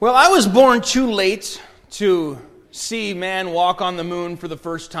Well, I was born too late to see man walk on the moon for the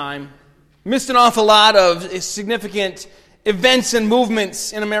first time. Missed an awful lot of significant events and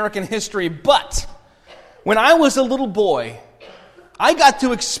movements in American history. But when I was a little boy, I got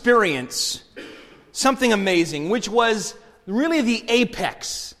to experience something amazing, which was really the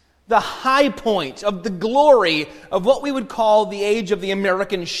apex, the high point of the glory of what we would call the age of the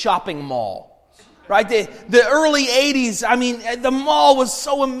American shopping mall. Right? The early 80s, the mall was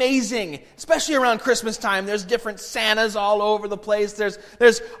so amazing, especially around Christmas time. There's different Santas all over the place.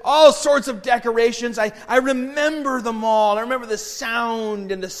 There's all sorts of decorations. I remember the mall. I remember the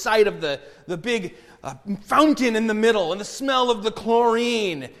sound and the sight of the big fountain in the middle and the smell of the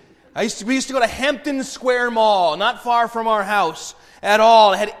chlorine. We used to go to Hampton Square Mall, not far from our house at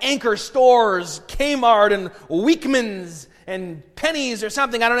all. It had anchor stores, Kmart and Weekman's and Pennies or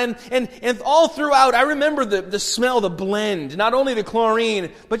something, I don't know, and all throughout, I remember the smell, the blend, not only the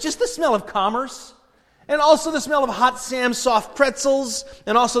chlorine, but just the smell of commerce, and also the smell of Hot Sam's soft pretzels,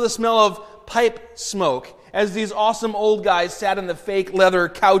 and also the smell of pipe smoke, as these awesome old guys sat on the fake leather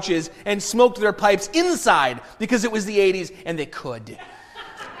couches and smoked their pipes inside, because it was the 80s, and they could.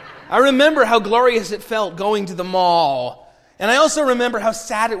 I remember how glorious it felt going to the mall, and I also remember how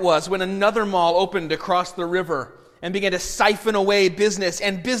sad it was when another mall opened across the river, and began to siphon away business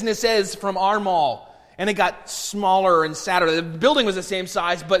and businesses from our mall. And it got smaller and sadder. The building was the same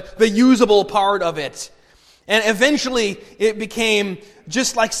size, but the usable part of it. And eventually, it became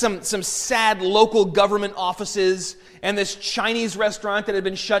just like some sad local government offices and this Chinese restaurant that had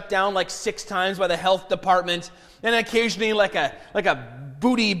been shut down like 6 times by the health department. And occasionally, like a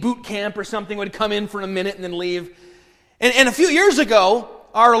booty boot camp or something would come in for a minute and then leave. And a few years ago,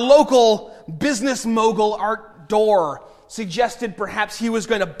 our local business mogul, Art Door, suggested perhaps he was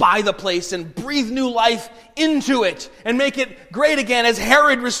going to buy the place and breathe new life into it and make it great again, as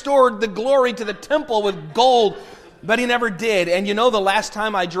Herod restored the glory to the temple with gold. But he never did. And you know, the last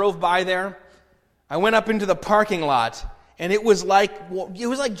time I drove by there, I went up into the parking lot, and it was like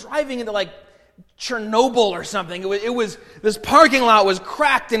driving into like Chernobyl or something. It was this parking lot was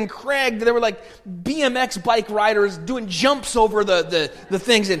cracked and cragged. There were like BMX bike riders doing jumps over the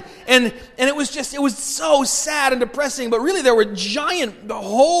things, and it was so sad and depressing. But really, there were giant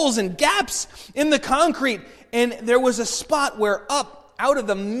holes and gaps in the concrete, and there was a spot where up out of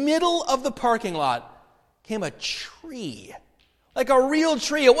the middle of the parking lot came a tree. Like a real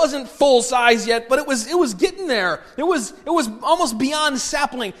tree. It wasn't full size yet, but it was getting there. It was almost beyond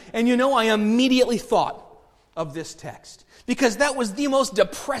sapling. And you know, I immediately thought of this text, because that was the most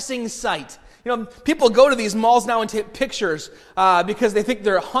depressing sight. You know, people go to these malls now and take pictures because they think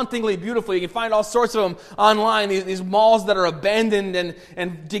they're hauntingly beautiful. You can find all sorts of them online, these malls that are abandoned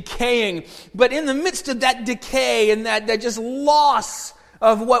and decaying. But in the midst of that decay and that just loss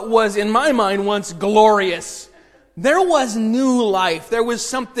of what was, in my mind, once glorious, there was new life. There was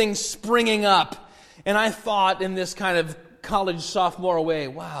something springing up. And I thought in this kind of college sophomore way,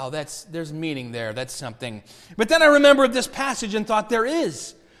 wow, there's meaning there. That's something. But then I remembered this passage and thought there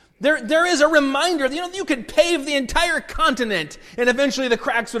is a reminder. You know, you could pave the entire continent and eventually the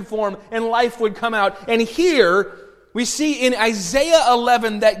cracks would form and life would come out. And here we see in Isaiah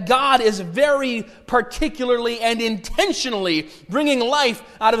 11 that God is very particularly and intentionally bringing life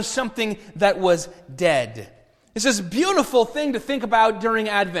out of something that was dead. It's this beautiful thing to think about during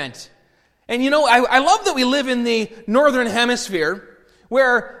Advent. And you know, I love that we live in the Northern Hemisphere,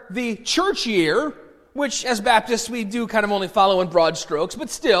 where the church year, which as Baptists we do kind of only follow in broad strokes, but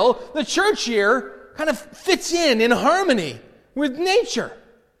still, the church year kind of fits in harmony with nature.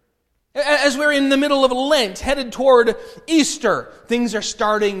 As we're in the middle of Lent, headed toward Easter, things are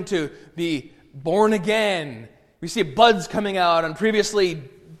starting to be born again. We see buds coming out on previously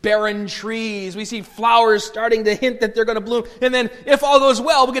barren trees. We see flowers starting to hint that they're going to bloom. And then, if all goes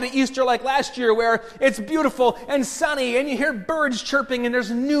well, we'll get an Easter like last year where it's beautiful and sunny and you hear birds chirping and there's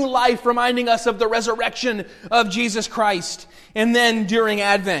new life reminding us of the resurrection of Jesus Christ. And then during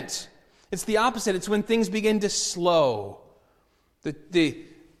Advent, it's the opposite. It's when things begin to slow. The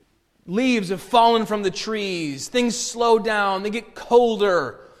leaves have fallen from the trees. Things slow down. They get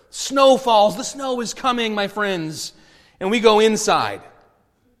colder. Snow falls. The snow is coming, my friends. And we go inside.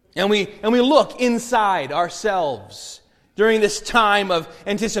 And we look inside ourselves during this time of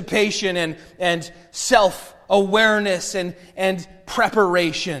anticipation and self-awareness and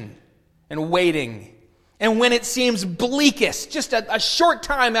preparation and waiting. And when it seems bleakest, just a short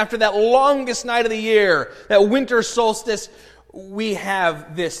time after that longest night of the year, that winter solstice, we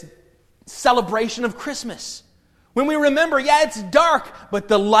have this celebration of Christmas, When we remember, it's dark, but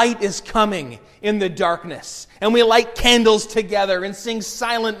the light is coming in the darkness. And we light candles together and sing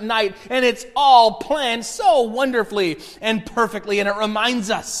Silent Night. And it's all planned so wonderfully and perfectly. And it reminds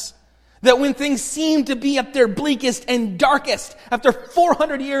us that when things seem to be at their bleakest and darkest, after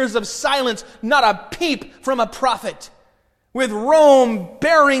 400 years of silence, not a peep from a prophet, with Rome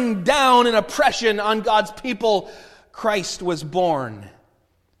bearing down in oppression on God's people, Christ was born.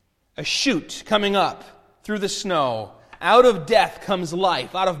 A shoot coming up through the snow. Out of death comes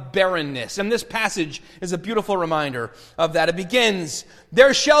life, out of barrenness. And this passage is a beautiful reminder of that. It begins,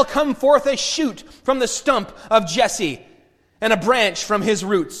 "There shall come forth a shoot from the stump of Jesse, and a branch from his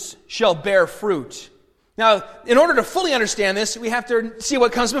roots shall bear fruit." Now, in order to fully understand this, we have to see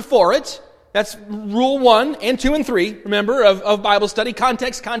what comes before it. That's rule 1 and 2 and 3, remember, of Bible study.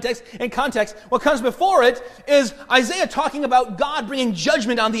 Context, context, and context. What comes before it is Isaiah talking about God bringing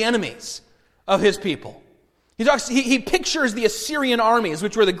judgment on the enemies of his people. He pictures the Assyrian armies,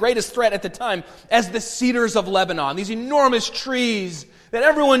 which were the greatest threat at the time, as the cedars of Lebanon. These enormous trees that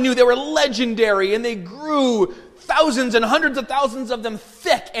everyone knew they were legendary, and they grew thousands and hundreds of thousands of them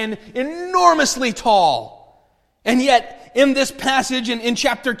thick and enormously tall. And yet, in this passage, in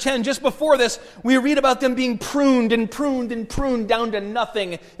chapter 10, just before this, we read about them being pruned and pruned and pruned down to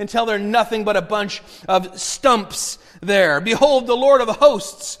nothing until they're nothing but a bunch of stumps there. "Behold, the Lord of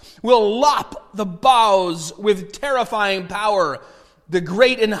hosts will lop the boughs with terrifying power. The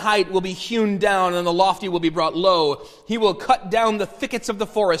great in height will be hewn down, and the lofty will be brought low. He will cut down the thickets of the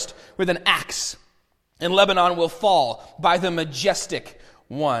forest with an axe, and Lebanon will fall by the majestic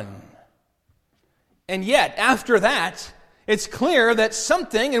one." And yet, after that, it's clear that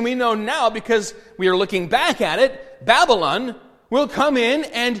something, and we know now because we are looking back at it, Babylon will come in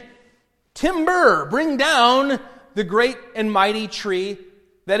and bring down the great and mighty tree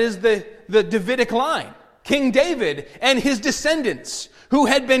that is the Davidic line. King David and his descendants, who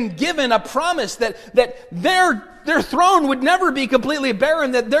had been given a promise that their throne would never be completely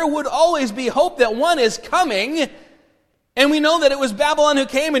barren, that there would always be hope that one is coming. And we know that it was Babylon who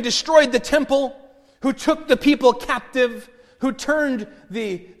came and destroyed the temple, who took the people captive, who turned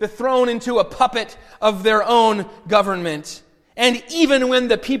the throne into a puppet of their own government. And even when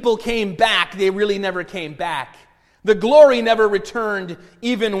the people came back, they really never came back. The glory never returned,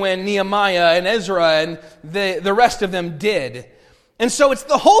 even when Nehemiah and Ezra and the rest of them did. And so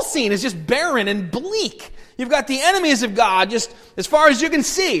the whole scene is just barren and bleak. You've got the enemies of God, just as far as you can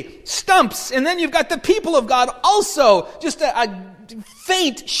see, stumps. And then you've got the people of God also, just a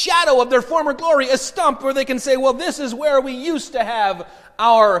faint shadow of their former glory, a stump where they can say, well, this is where we used to have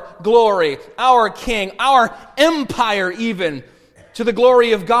our glory, our king, our empire even, to the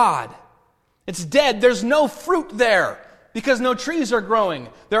glory of God. It's dead. There's no fruit there because no trees are growing.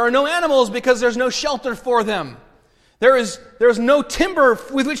 There are no animals because there's no shelter for them. There is no timber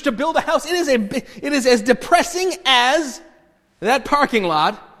with which to build a house. It is as depressing as that parking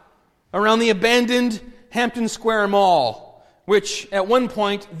lot around the abandoned Hampton Square Mall, which at one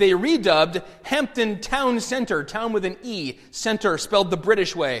point they redubbed Hampton Town Center, town with an E, center spelled the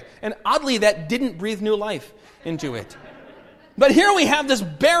British way. And oddly, that didn't breathe new life into it. But here we have this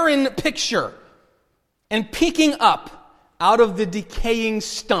barren picture, and peeking up out of the decaying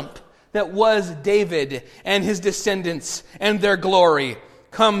stump that was David and his descendants and their glory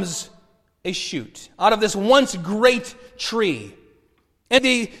comes a shoot out of this once great tree. And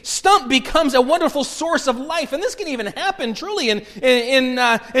the stump becomes a wonderful source of life. And this can even happen truly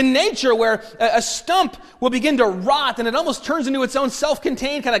in nature, where a stump will begin to rot and it almost turns into its own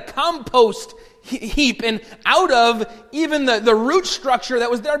self-contained kind of compost heap. And out of even the root structure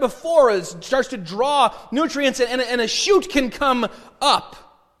that was there before, it starts to draw nutrients, and a shoot can come up.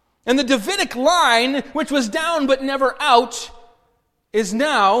 And the Davidic line, which was down but never out, is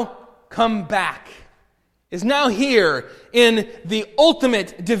now come back. Is now here in the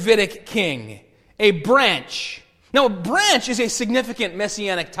ultimate Davidic king, a branch. Now, a branch is a significant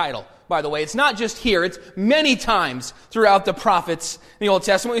messianic title, by the way. It's not just here. It's many times throughout the prophets in the Old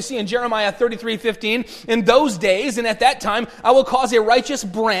Testament. We see in Jeremiah 33:15, "In those days and at that time, I will cause a righteous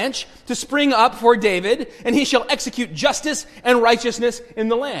branch to spring up for David, and he shall execute justice and righteousness in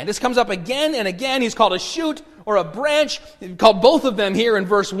the land." This comes up again and again. He's called a shoot or a branch. He called both of them here in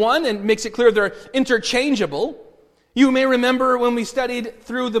verse 1 and makes it clear they're interchangeable. You may remember when we studied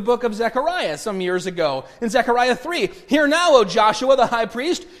through the book of Zechariah some years ago. In Zechariah 3, "Hear now, O Joshua the high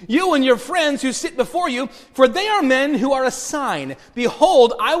priest, you and your friends who sit before you, for they are men who are a sign.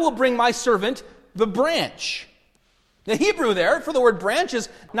 Behold, I will bring my servant, the branch." The Hebrew there for the word branch is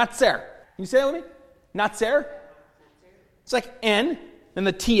natzer. Can you say that with me? Natzer? It's like N, and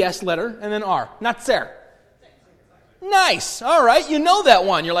the TS letter, and then R. Natzer. Nice. All right, you know that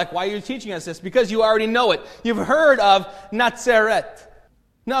one. You're like, why are you teaching us this? Because you already know it. You've heard of Nazareth.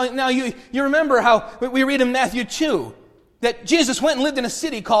 Now you remember how we read in Matthew 2 that Jesus went and lived in a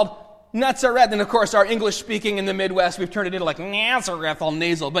city called Nazareth. And of course, our English speaking in the Midwest, we've turned it into like Nazareth, all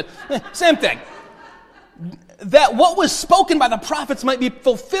nasal, but same thing. That what was spoken by the prophets might be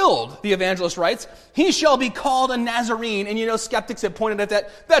fulfilled, the evangelist writes. He shall be called a Nazarene. And you know, skeptics have pointed at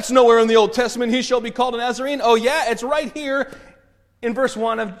that. That's nowhere in the Old Testament. He shall be called a Nazarene. Oh yeah, it's right here in verse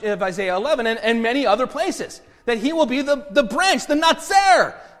 1 of Isaiah 11 and many other places. That he will be the branch, the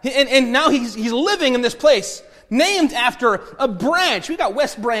Nazar. And now he's living in this place named after a branch. We got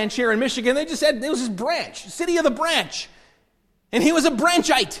West Branch here in Michigan. They just said it was his branch, city of the branch. And he was a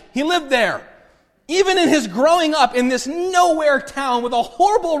branchite. He lived there. Even in his growing up in this nowhere town with a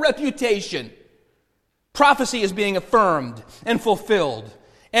horrible reputation, prophecy is being affirmed and fulfilled.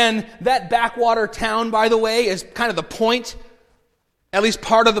 And that backwater town, by the way, is kind of the point, at least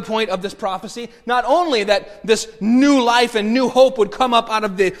part of the point of this prophecy. Not only that this new life and new hope would come up out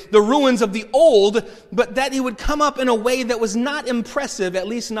of the ruins of the old, but that he would come up in a way that was not impressive, at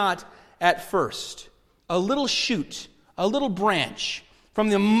least not at first. A little shoot, a little branch from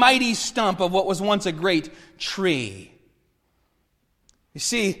the mighty stump of what was once a great tree. You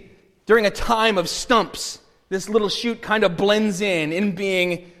see, during a time of stumps, this little shoot kind of blends in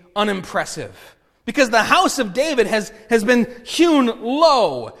being unimpressive. Because the house of David has been hewn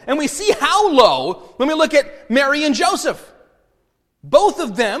low. And we see how low when we look at Mary and Joseph. Both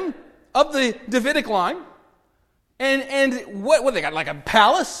of them of the Davidic line. And what they got, like a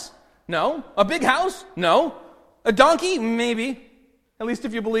palace? No. A big house? No. A donkey? Maybe. At least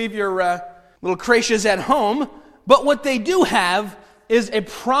if you believe your little creches at home. But what they do have is a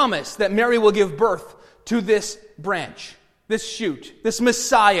promise that Mary will give birth to this branch, this shoot, this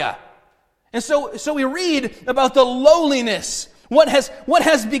Messiah. And so we read about the lowliness, what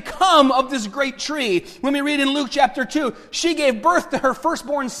has become of this great tree. When we read in Luke chapter 2, she gave birth to her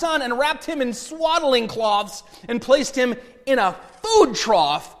firstborn son and wrapped him in swaddling cloths and placed him in a food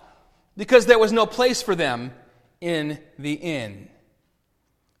trough because there was no place for them in the inn.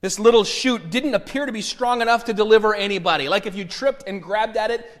 This little shoot didn't appear to be strong enough to deliver anybody. Like if you tripped and grabbed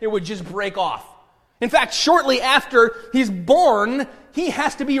at it, it would just break off. In fact, shortly after he's born, he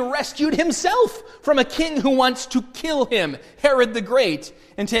has to be rescued himself from a king who wants to kill him, Herod the Great,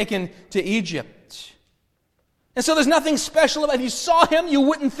 and taken to Egypt. And so there's nothing special about him. If you saw him, you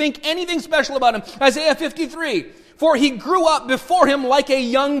wouldn't think anything special about him. Isaiah 53, for he grew up before him like a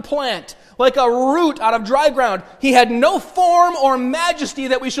young plant, like a root out of dry ground. He had no form or majesty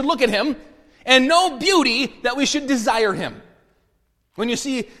that we should look at him, and no beauty that we should desire him. When you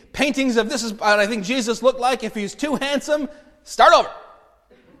see paintings of this is what I think Jesus looked like, if he's too handsome, start over.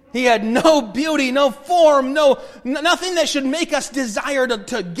 He had no beauty, no form, nothing that should make us desire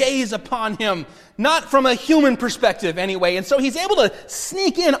to gaze upon him. Not from a human perspective anyway. And so he's able to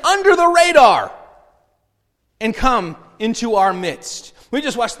sneak in under the radar and come into our midst. We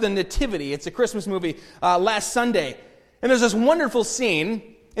just watched The Nativity. It's a Christmas movie last Sunday. And there's this wonderful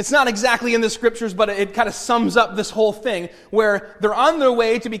scene. It's not exactly in the scriptures, but it kind of sums up this whole thing, where they're on their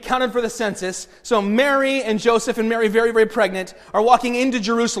way to be counted for the census. So Mary and Joseph, and Mary very, very pregnant, are walking into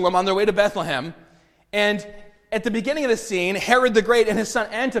Jerusalem on their way to Bethlehem. And at the beginning of the scene, Herod the Great and his son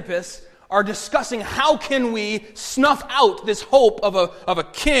Antipas are discussing how can we snuff out this hope of a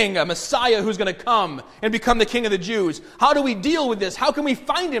king, a Messiah who's going to come and become the king of the Jews. How do we deal with this? How can we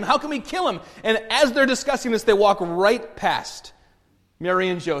find him? How can we kill him? And as they're discussing this, they walk right past Mary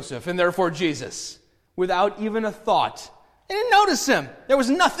and Joseph, and therefore Jesus, without even a thought. They didn't notice him. There was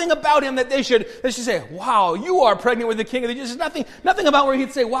nothing about him that they should say, wow, you are pregnant with the king of the Jews. There's nothing about where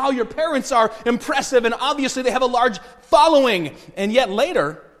he'd say, wow, your parents are impressive, and obviously they have a large following. And yet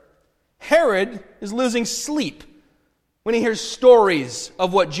later, Herod is losing sleep when he hears stories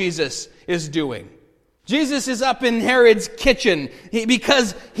of what Jesus is doing. Jesus is up in Herod's kitchen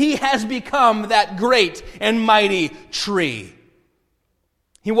because he has become that great and mighty tree.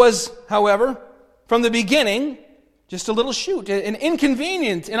 He was, however, from the beginning, just a little shoot, an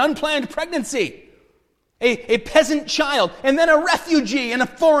inconvenient and unplanned pregnancy, a peasant child, and then a refugee in a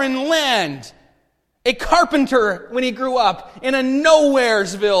foreign land, a carpenter when he grew up in a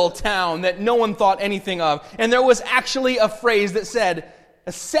nowheresville town that no one thought anything of. And there was actually a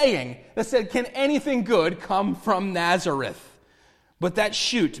saying that said, can anything good come from Nazareth? But that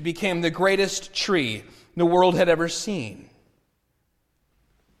shoot became the greatest tree the world had ever seen.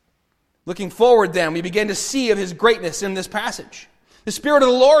 Looking forward then, we begin to see of his greatness in this passage. The Spirit of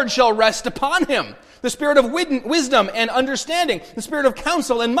the Lord shall rest upon him. the spirit of wisdom and understanding, the spirit of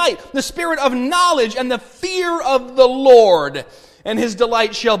counsel and might, the spirit of knowledge and the fear of the Lord. And his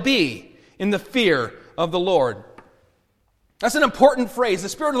delight shall be in the fear of the Lord. That's an important phrase. The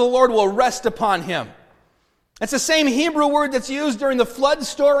Spirit of the Lord will rest upon him. It's the same Hebrew word that's used during the flood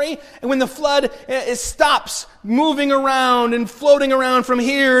story. And when the flood it stops moving around and floating around from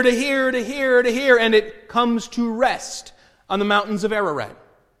here to here to here to here, and it comes to rest on the mountains of Ararat.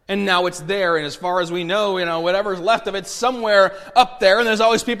 And now it's there, and as far as we know, whatever's left of it's somewhere up there, and there's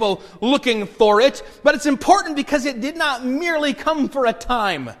always people looking for it. But it's important because it did not merely come for a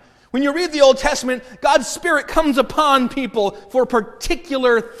time. When you read the Old Testament, God's Spirit comes upon people for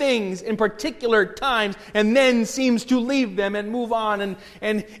particular things in particular times and then seems to leave them and move on.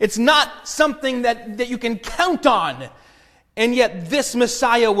 And it's not something that you can count on. And yet this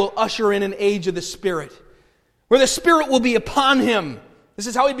Messiah will usher in an age of the Spirit, where the Spirit will be upon him. This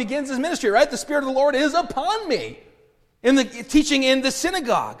is how he begins his ministry, right? The Spirit of the Lord is upon me, in the teaching in the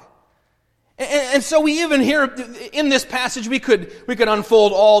synagogue. And so we even hear in this passage, we could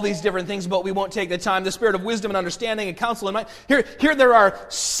unfold all these different things, but we won't take the time. The spirit of wisdom and understanding and counsel and might. Here there are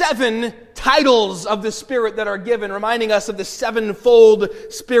 7 titles of the Spirit that are given, reminding us of the sevenfold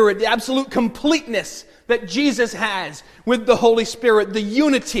Spirit, the absolute completeness that Jesus has with the Holy Spirit, the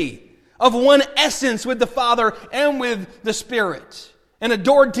unity of one essence with the Father and with the Spirit, and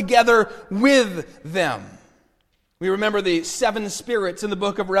adored together with them. We remember the 7 spirits in the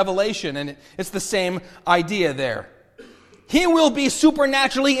book of Revelation, and it's the same idea there. He will be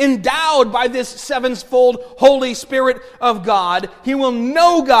supernaturally endowed by this sevenfold Holy Spirit of God. He will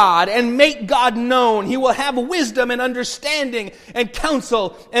know God and make God known. He will have wisdom and understanding and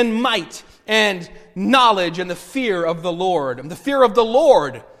counsel and might and knowledge and the fear of the Lord. And the fear of the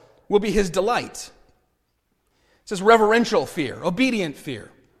Lord will be his delight. It says reverential fear, obedient fear.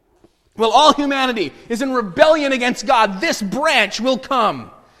 Well, all humanity is in rebellion against God. This branch will come,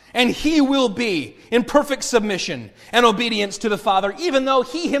 and he will be in perfect submission and obedience to the Father, even though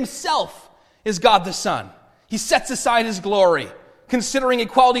he himself is God the Son. He sets aside his glory, considering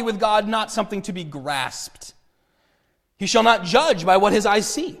equality with God not something to be grasped. He shall not judge by what his eyes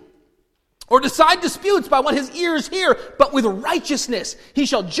see, or decide disputes by what his ears hear, but with righteousness he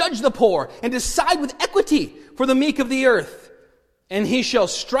shall judge the poor and decide with equity for the meek of the earth. And he shall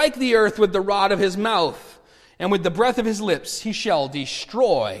strike the earth with the rod of his mouth, and with the breath of his lips he shall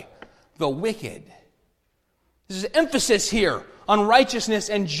destroy the wicked. There's emphasis here on righteousness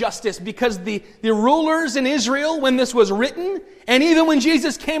and justice, because the rulers in Israel, when this was written, and even when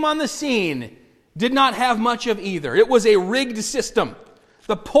Jesus came on the scene, did not have much of either. It was a rigged system.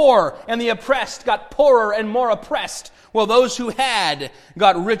 The poor and the oppressed got poorer and more oppressed, while those who had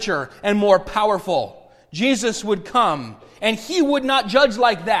got richer and more powerful. Jesus would come, and he would not judge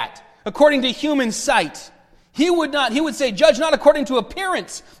like that, according to human sight. He would say, judge not according to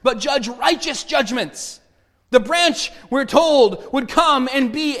appearance, but judge righteous judgments. The branch, we're told, would come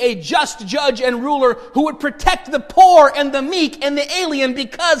and be a just judge and ruler who would protect the poor and the meek and the alien,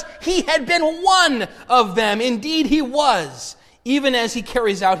 because he had been one of them. Indeed, he was, even as he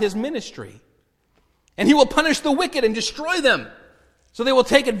carries out his ministry. And he will punish the wicked and destroy them, so they will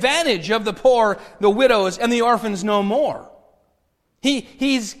take advantage of the poor, the widows, and the orphans no more.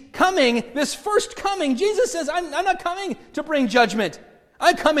 He's coming, this first coming. Jesus says, I'm not coming to bring judgment.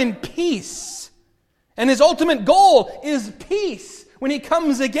 I come in peace. And his ultimate goal is peace when he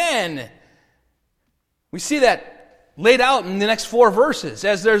comes again. We see that laid out in the next 4 verses,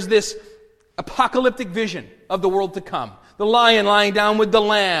 as there's this apocalyptic vision of the world to come. The lion lying down with the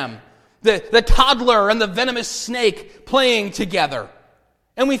lamb, the toddler and the venomous snake playing together.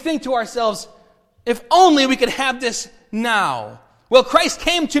 And we think to ourselves, if only we could have this now. Well, Christ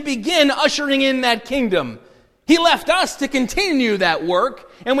came to begin ushering in that kingdom. He left us to continue that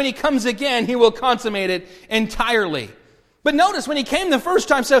work, and when he comes again, he will consummate it entirely. But notice, when he came the first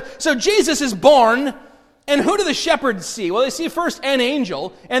time, so Jesus is born, and who do the shepherds see? Well, they see first an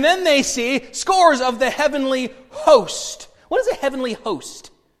angel, and then they see scores of the heavenly host. What is a heavenly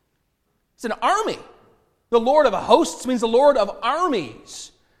host? It's an army. The Lord of hosts means the Lord of armies.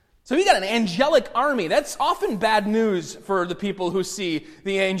 So you got an angelic army. That's often bad news for the people who see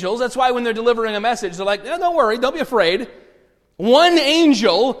the angels. That's why when they're delivering a message, they're like, don't worry, don't be afraid. One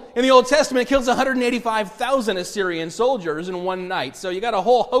angel in the Old Testament kills 185,000 Assyrian soldiers in one night. So you got a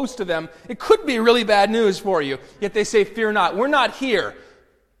whole host of them. It could be really bad news for you. Yet they say, fear not. We're not here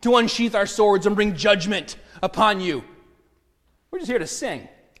to unsheath our swords and bring judgment upon you. We're just here to sing.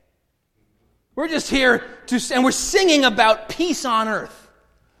 We're just here and we're singing about peace on earth.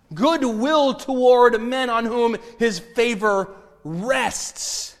 Goodwill toward men on whom his favor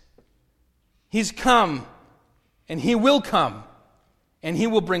rests. He's come, and he will come, and he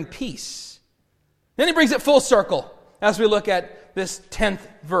will bring peace. Then he brings it full circle as we look at this 10th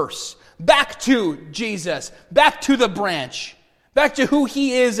verse. Back to Jesus, back to the branch, back to who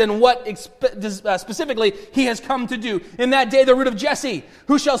he is and what specifically he has come to do. In that day, the root of Jesse,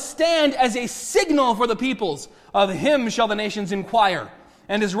 who shall stand as a signal for the peoples, of him shall the nations inquire,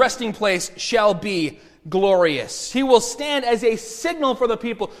 and his resting place shall be glorious. He will stand as a signal for the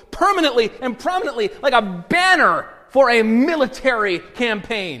people, permanently and prominently, like a banner for a military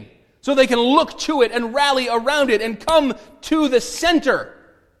campaign, so they can look to it and rally around it and come to the center.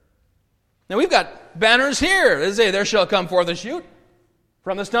 Now we've got banners here that say, there shall come forth a shoot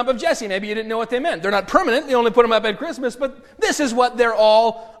from the stump of Jesse. Maybe you didn't know what they meant. They're not permanent. They only put them up at Christmas, but this is what they're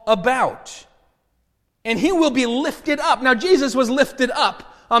all about. And he will be lifted up. Now Jesus was lifted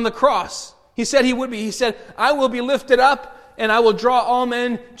up on the cross. He said he would be. He said, I will be lifted up and I will draw all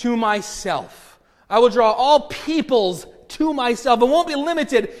men to myself. I will draw all peoples to myself. It won't be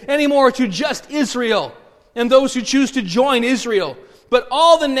limited anymore to just Israel and those who choose to join Israel. But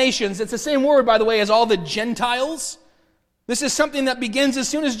all the nations, it's the same word, by the way, as all the Gentiles. This is something that begins as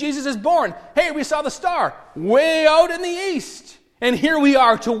soon as Jesus is born. Hey, we saw the star way out in the east. And here we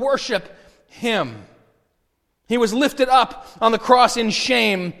are to worship him. He was lifted up on the cross in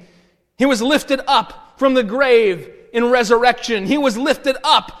shame. He was lifted up from the grave in resurrection. He was lifted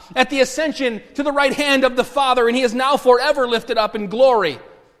up at the ascension to the right hand of the Father, and he is now forever lifted up in glory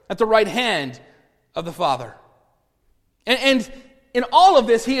at the right hand of the Father. And in all of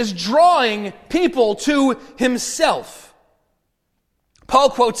this, he is drawing people to himself. Paul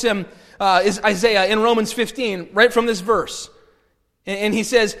quotes him, Isaiah, in Romans 15, right from this verse. And he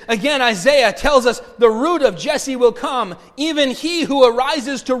says, again, Isaiah tells us, the root of Jesse will come, even he who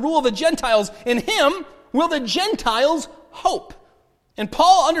arises to rule the Gentiles. In him will the Gentiles hope. And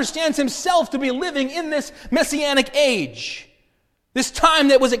Paul understands himself to be living in this messianic age, this time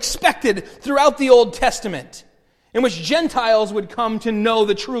that was expected throughout the Old Testament, in which Gentiles would come to know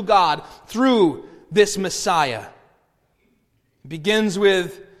the true God through this Messiah. It begins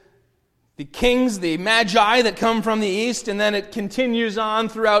with the kings, the magi that come from the east, and then it continues on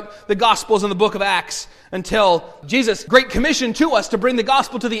throughout the Gospels and the book of Acts until Jesus' great commission to us to bring the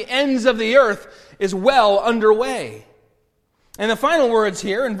gospel to the ends of the earth is well underway. And the final words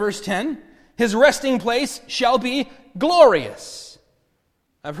here in verse 10, his resting place shall be glorious.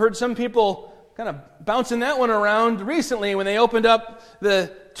 I've heard some people kind of bouncing that one around recently when they opened up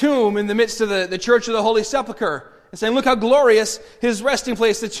the tomb in the midst of the Church of the Holy Sepulchre. And saying, look how glorious his resting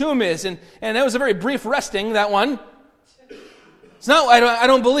place, the tomb is. And that was a very brief resting, that one. It's not, I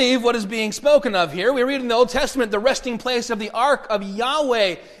don't believe what is being spoken of here. We read in the Old Testament, the resting place of the Ark of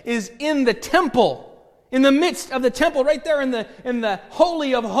Yahweh is in the temple. In the midst of the temple, right there in the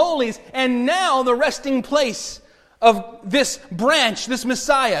Holy of Holies. And now the resting place of this branch, this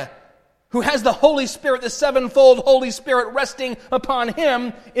Messiah, who has the Holy Spirit, the sevenfold Holy Spirit resting upon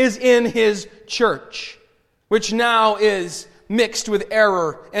him, is in his church, which now is mixed with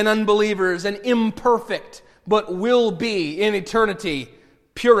error and unbelievers and imperfect, but will be in eternity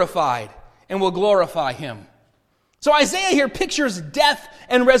purified and will glorify him. So Isaiah here pictures death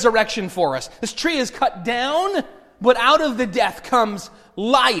and resurrection for us. This tree is cut down, but out of the death comes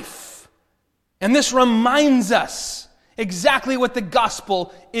life. And this reminds us exactly what the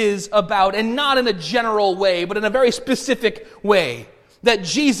gospel is about, and not in a general way, but in a very specific way. That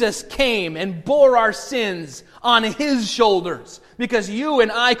Jesus came and bore our sins on his shoulders because you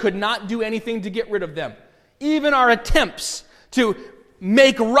and I could not do anything to get rid of them. Even our attempts to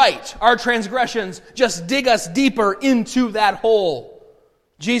make right our transgressions just dig us deeper into that hole.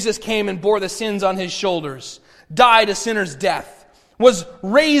 Jesus came and bore the sins on his shoulders, died a sinner's death, was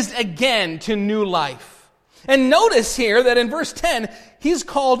raised again to new life. And notice here that in verse 10, he's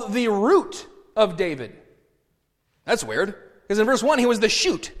called the root of David. That's weird. Because in verse 1, he was the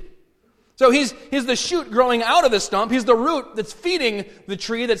shoot. So he's the shoot growing out of the stump. He's the root that's feeding the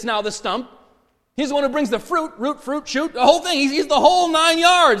tree that's now the stump. He's the one who brings the fruit, root, fruit, shoot, the whole thing. He's the whole 9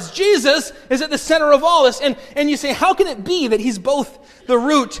 yards. Jesus is at the center of all this. And you say, how can it be that he's both the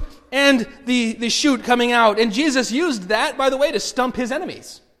root and the shoot coming out? And Jesus used that, by the way, to stump his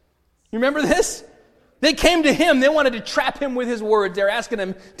enemies. You remember this? They came to him. They wanted to trap him with his words. They're asking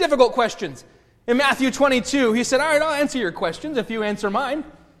him difficult questions. In Matthew 22, he said, all right, I'll answer your questions if you answer mine.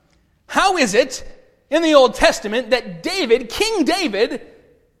 How is it in the Old Testament that David, King David,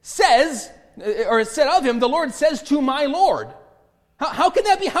 says, or it said of him, the Lord says to my Lord? How can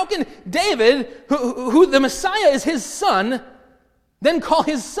that be? How can David, who the Messiah is his son, then call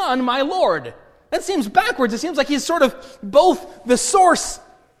his son my Lord? That seems backwards. It seems like he's sort of both the source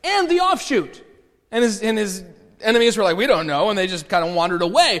and the offshoot. And his enemies were like, we don't know, and they just kind of wandered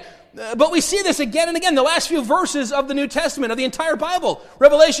away. But we see this again and again, the last few verses of the New Testament, of the entire Bible.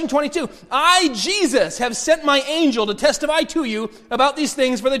 Revelation 22, I, Jesus, have sent my angel to testify to you about these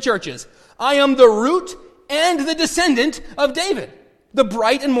things for the churches. I am the root and the descendant of David, the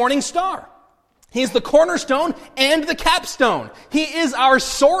bright and morning star. He is the cornerstone and the capstone. He is our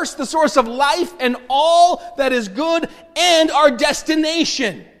source, the source of life and all that is good, and our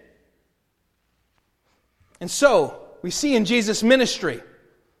destination. And so, we see in Jesus' ministry,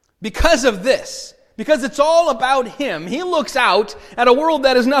 because of this, because it's all about Him, He looks out at a world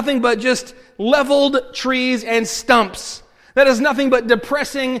that is nothing but just leveled trees and stumps. That is nothing but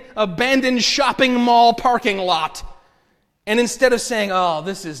depressing, abandoned shopping mall parking lot. And instead of saying, oh,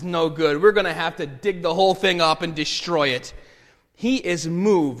 this is no good, we're going to have to dig the whole thing up and destroy it, He is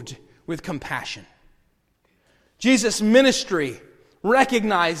moved with compassion. Jesus' ministry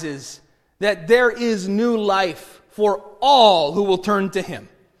recognizes that there is new life for all who will turn to Him.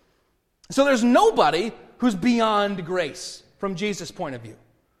 So there's nobody who's beyond grace from Jesus' point of view.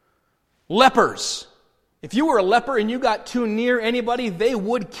 Lepers. If you were a leper and you got too near anybody, they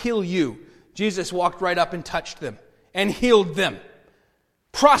would kill you. Jesus walked right up and touched them and healed them.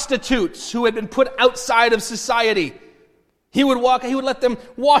 Prostitutes who had been put outside of society, He would let them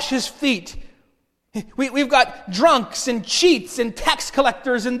wash His feet. We've got drunks and cheats and tax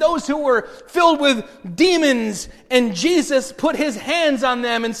collectors and those who were filled with demons, and Jesus put His hands on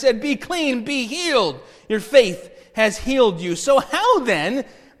them and said, be clean, be healed. Your faith has healed you. So how then,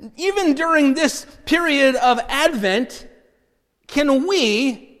 even during this period of Advent, can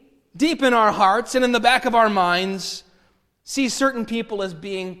we, deep in our hearts and in the back of our minds, see certain people as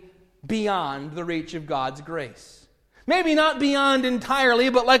being beyond the reach of God's grace? Maybe not beyond entirely,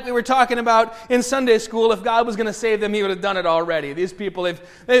 but like we were talking about in Sunday school, if God was going to save them, He would have done it already. These people,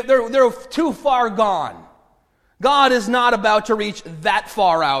 they're too far gone. God is not about to reach that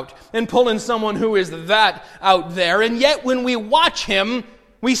far out and pull in someone who is that out there. And yet when we watch Him,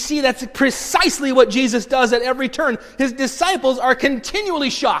 we see that's precisely what Jesus does at every turn. His disciples are continually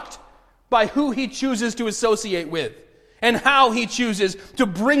shocked by who He chooses to associate with and how He chooses to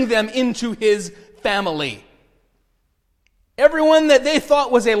bring them into His family. Everyone that they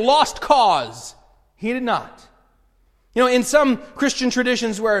thought was a lost cause, He did not. You know, in some Christian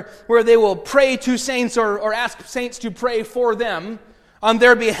traditions where they will pray to saints or ask saints to pray for them on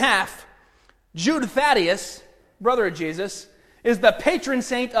their behalf, Jude Thaddeus, brother of Jesus, is the patron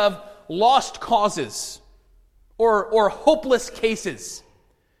saint of lost causes or hopeless cases.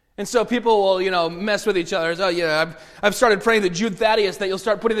 And so people will, mess with each other. I've started praying to Jude Thaddeus that you'll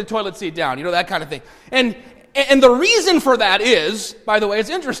start putting the toilet seat down, that kind of thing. And the reason for that is, by the way, it's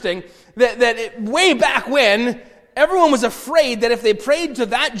interesting, that way back when, everyone was afraid that if they prayed to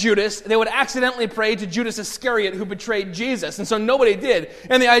that Judas, they would accidentally pray to Judas Iscariot who betrayed Jesus. And so nobody did.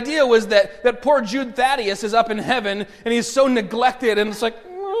 And the idea was that poor Jude Thaddeus is up in heaven and he's so neglected, and it's like,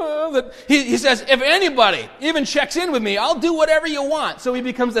 that he says, if anybody even checks in with me, I'll do whatever you want. So he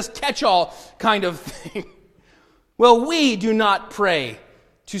becomes this catch-all kind of thing. Well, we do not pray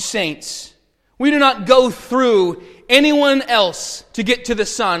to saints. We do not go through anyone else to get to the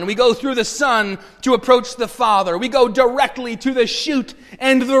Son. We go through the Son to approach the Father. We go directly to the shoot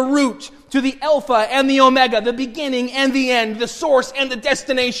and the root, to the Alpha and the Omega, the beginning and the end, the source and the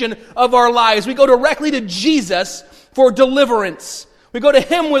destination of our lives. We go directly to Jesus for deliverance. We go to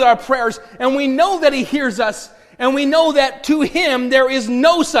Him with our prayers, and we know that He hears us, and we know that to Him there is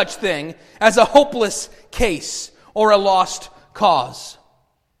no such thing as a hopeless case or a lost cause.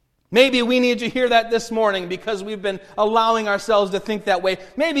 Maybe we need to hear that this morning because we've been allowing ourselves to think that way.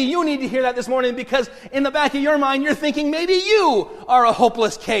 Maybe you need to hear that this morning because in the back of your mind you're thinking maybe you are a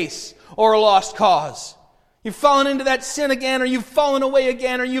hopeless case or a lost cause. You've fallen into that sin again, or you've fallen away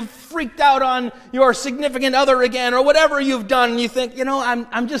again, or you've freaked out on your significant other again, or whatever you've done, and you think,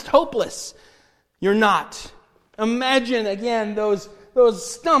 I'm just hopeless. You're not. Imagine again those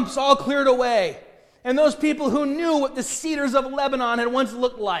stumps all cleared away. And those people who knew what the cedars of Lebanon had once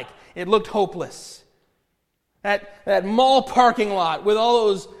looked like. It looked hopeless. That mall parking lot with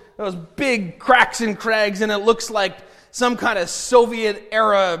all those big cracks and crags, and it looks like some kind of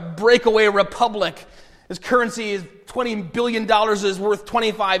Soviet-era breakaway republic. His currency is $20 billion is worth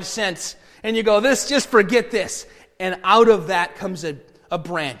 25 cents. And you go, just forget this. And out of that comes a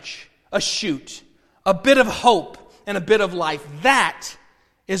branch, a shoot, a bit of hope, and a bit of life. That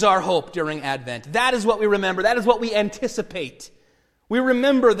is our hope during Advent. That is what we remember. That is what we anticipate. We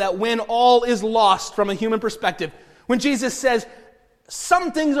remember that when all is lost from a human perspective, when Jesus says,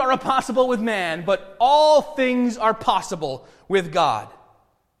 some things are impossible with man, but all things are possible with God.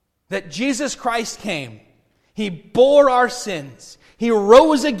 that Jesus Christ came, He bore our sins, He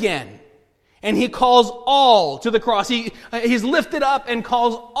rose again, and He calls all to the cross. He's lifted up and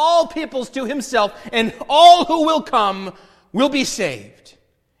calls all peoples to Himself, and all who will come will be saved.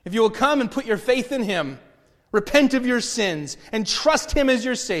 If you will come and put your faith in Him, repent of your sins, and trust Him as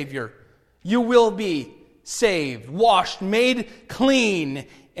your Savior, you will be saved, washed, made clean,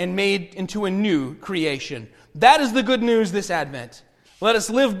 and made into a new creation. That is the good news this Advent. Let us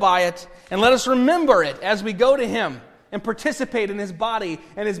live by it, and let us remember it as we go to Him and participate in His body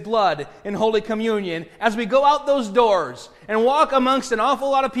and His blood in Holy Communion. As we go out those doors and walk amongst an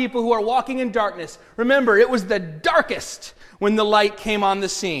awful lot of people who are walking in darkness, remember, it was the darkest when the light came on the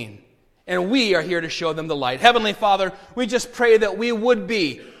scene. And we are here to show them the light. Heavenly Father, we just pray that we would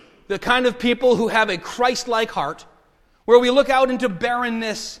be the kind of people who have a Christ-like heart, where we look out into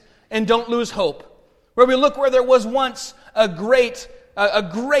barrenness and don't lose hope, where we look where there was once a great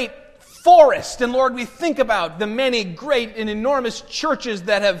forest. And Lord, we think about the many great and enormous churches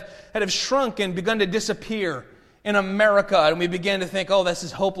that have shrunk and begun to disappear in America. And we begin to think, oh, this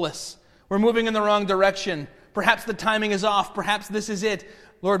is hopeless. We're moving in the wrong direction. Perhaps the timing is off. Perhaps this is it.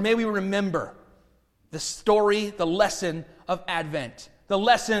 Lord, may we remember the story, the lesson of Advent, the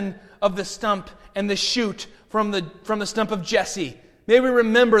lesson of the stump and the shoot from the stump of Jesse. May we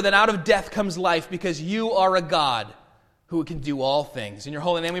remember that out of death comes life, because you are a God who can do all things. In your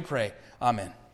holy name we pray. Amen.